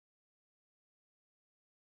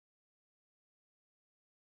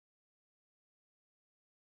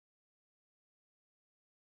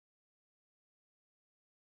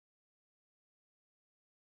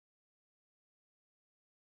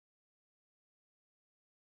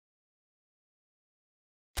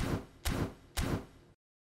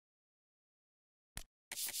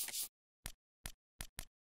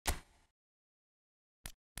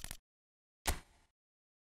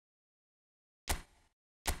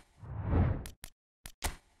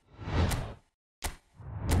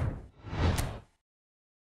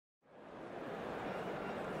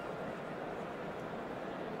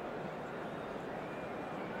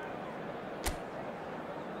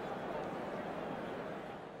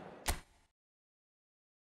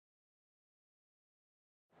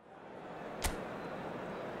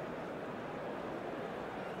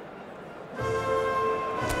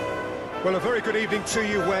Well, a very good evening to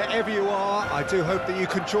you wherever you are. I do hope that you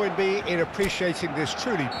can join me in appreciating this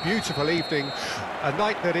truly beautiful evening, a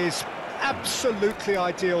night that is absolutely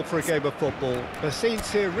ideal for a game of football. The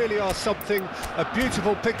scenes here really are something, a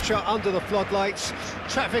beautiful picture under the floodlights.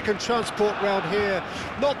 Traffic and transport round here,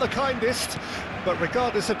 not the kindest, but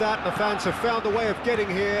regardless of that, the fans have found a way of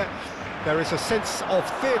getting here. There is a sense of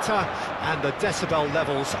theatre and the decibel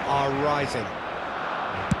levels are rising.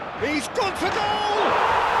 He's gone for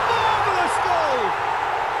goal!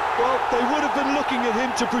 Well, they would have been looking at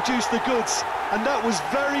him to produce the goods, and that was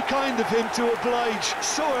very kind of him to oblige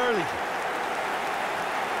so early.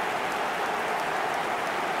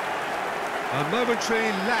 A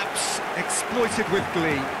momentary lapse exploited with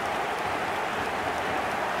glee.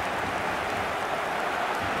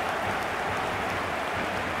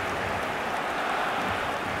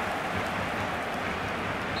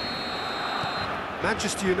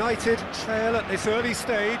 Manchester United trail at this early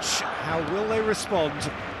stage. How will they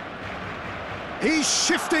respond? He's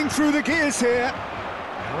shifting through the gears here.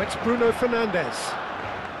 Now it's Bruno Fernandes.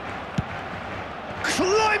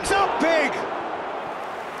 Climbs up big!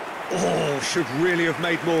 Oh, should really have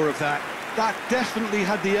made more of that. That definitely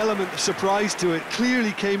had the element of surprise to it.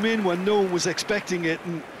 Clearly came in when no one was expecting it,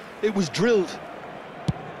 and it was drilled.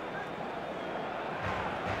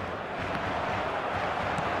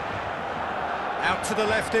 Out to the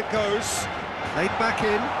left it goes. Played back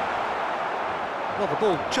in. Well, the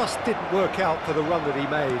ball just didn't work out for the run that he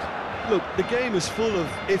made. Look, the game is full of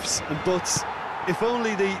ifs and buts. If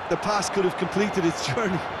only the pass could have completed its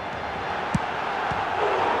journey.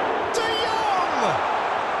 De Jong!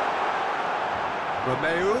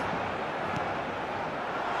 Romeu.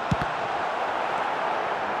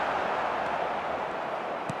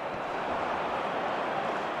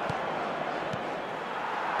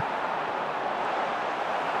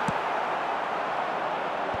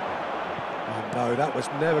 No, that was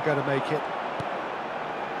never going to make it.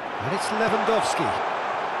 And it's Lewandowski.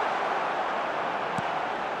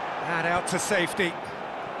 And out to safety.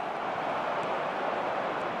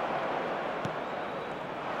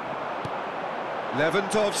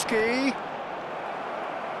 Lewandowski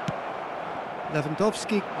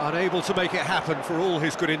unable to make it happen for all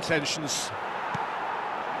his good intentions.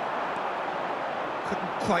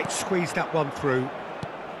 Couldn't quite squeeze that one through.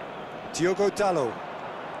 Diogo Dalot.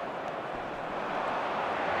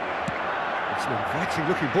 It's an inviting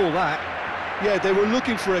looking ball, that. Yeah, they were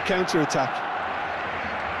looking for a counter-attack.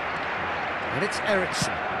 And it's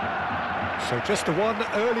Eriksen. So just the one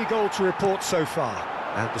early goal to report so far.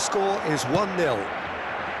 And the score is 1-0.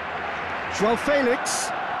 João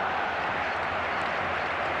Felix.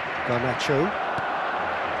 Garnacho.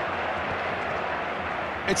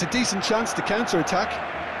 It's a decent chance to counter-attack.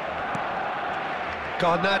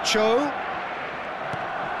 Garnacho.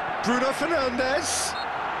 Bruno Fernandes.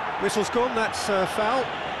 Whistle's gone, that's foul.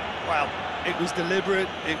 Well, it was deliberate,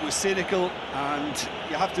 it was cynical, and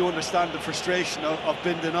you have to understand the frustration of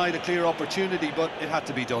being denied a clear opportunity, but it had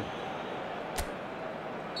to be done.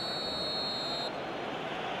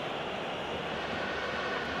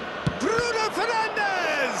 Bruno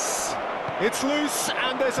Fernandes! It's loose,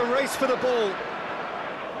 and there's a race for the ball.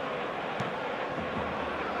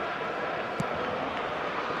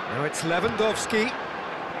 Now it's Lewandowski.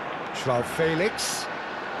 João Felix.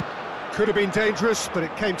 Could have been dangerous, but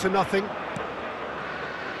it came to nothing.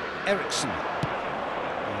 Eriksen.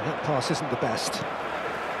 Oh, that pass isn't the best.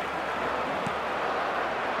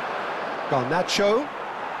 Garnacho.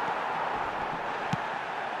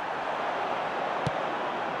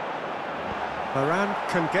 Varane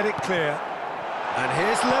can get it clear. And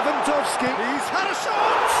here's Lewandowski. He's had a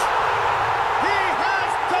shot! He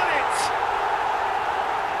has done it!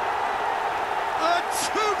 A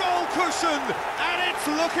two-goal cushion! And it's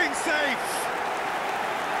looking safe.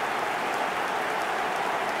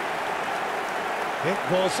 It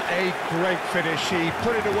was a great finish. He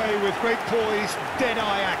put it away with great poise,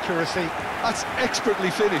 dead-eye accuracy. That's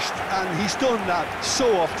expertly finished, and he's done that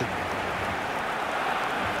so often.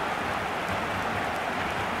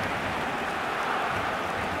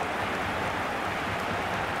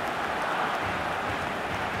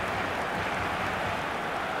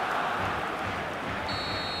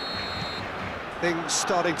 Things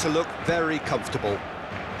starting to look very comfortable.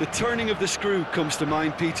 The turning of the screw comes to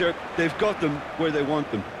mind, Peter. They've got them where they want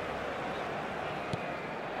them.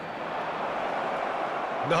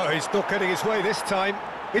 No, he's not getting his way this time.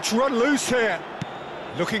 It's run loose here.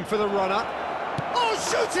 Looking for the runner. Oh,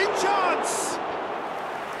 shooting chance!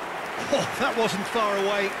 Oh, that wasn't far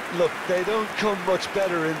away. Look, they don't come much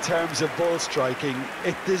better in terms of ball striking.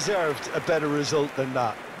 It deserved a better result than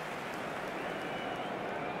that.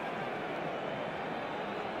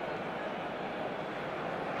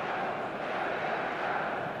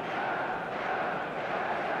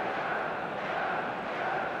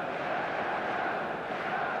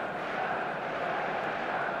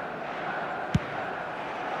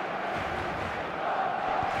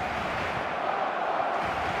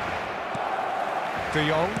 De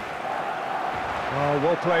Jong. Oh,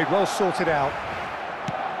 well played, well sorted out.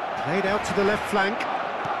 Played out to the left flank.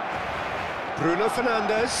 Bruno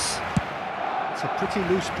Fernandes. It's a pretty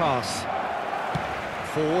loose pass.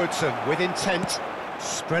 Forwards and with intent.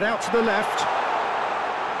 Spread out to the left.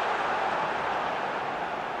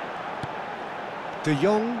 De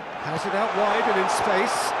Jong has it out wide and in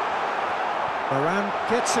space. Varane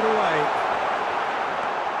gets it away.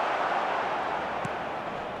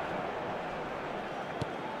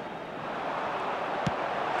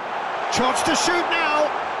 Chance to shoot now.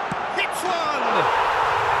 Hits one.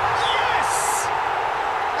 Yes!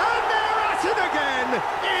 And they're at it again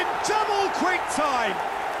in double quick time.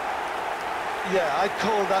 Yeah, I'd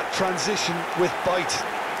call that transition with bite.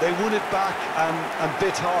 They won it back and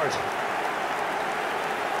bit hard.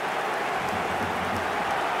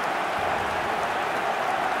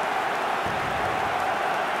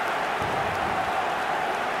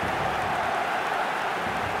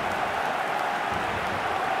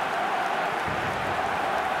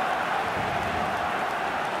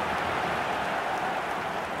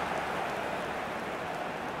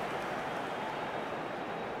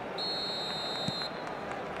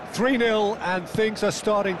 "3-0 and things are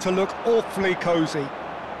starting to look awfully cosy.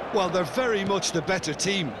 Well, they're very much the better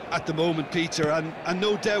team at the moment, Peter, and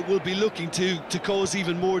no doubt will be looking to cause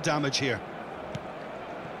even more damage here.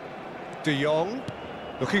 De Jong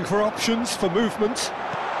looking for options for movement.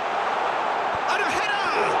 And a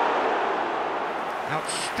header!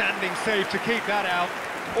 Outstanding save to keep that out.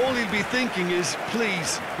 All he'll be thinking is,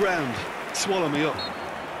 please, ground, swallow me up.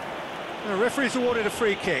 The referee's awarded a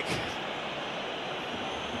free kick.